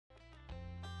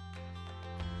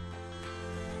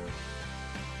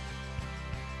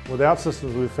With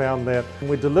OutSystems, we found that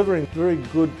we're delivering very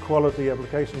good quality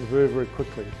applications very, very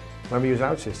quickly. When we use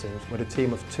OutSystems, with a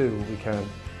team of two, we can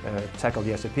tackle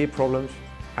the SAP problems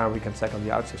and we can tackle the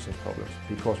OutSystems problems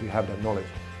because we have that knowledge.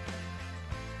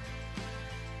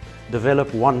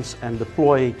 Develop once and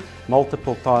deploy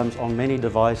multiple times on many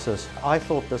devices. I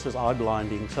thought this is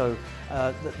eye-blinding, so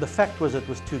the fact was it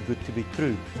was too good to be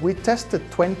true. We tested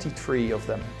 23 of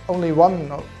them. Only one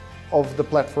of the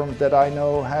platforms that I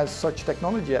know has such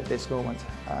technology at this moment,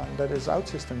 and that is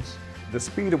OutSystems. The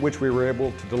speed at which we were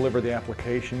able to deliver the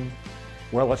application,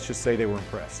 well, let's just say they were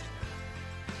impressed.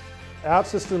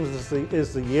 OutSystems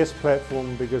is the yes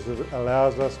platform because it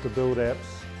allows us to build apps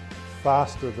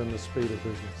faster than the speed of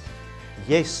business.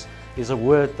 Yes is a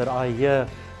word that I hear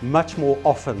much more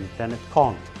often than it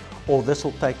can't, or this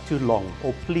will take too long,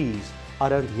 or please. I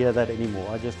don't hear that anymore,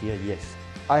 I just hear yes.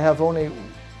 I have only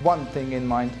one thing in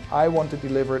mind. I want to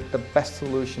deliver the best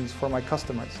solutions for my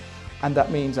customers, and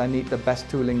that means I need the best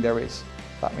tooling there is.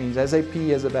 That means SAP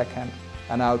as a backend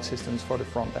and OutSystems for the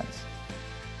front ends.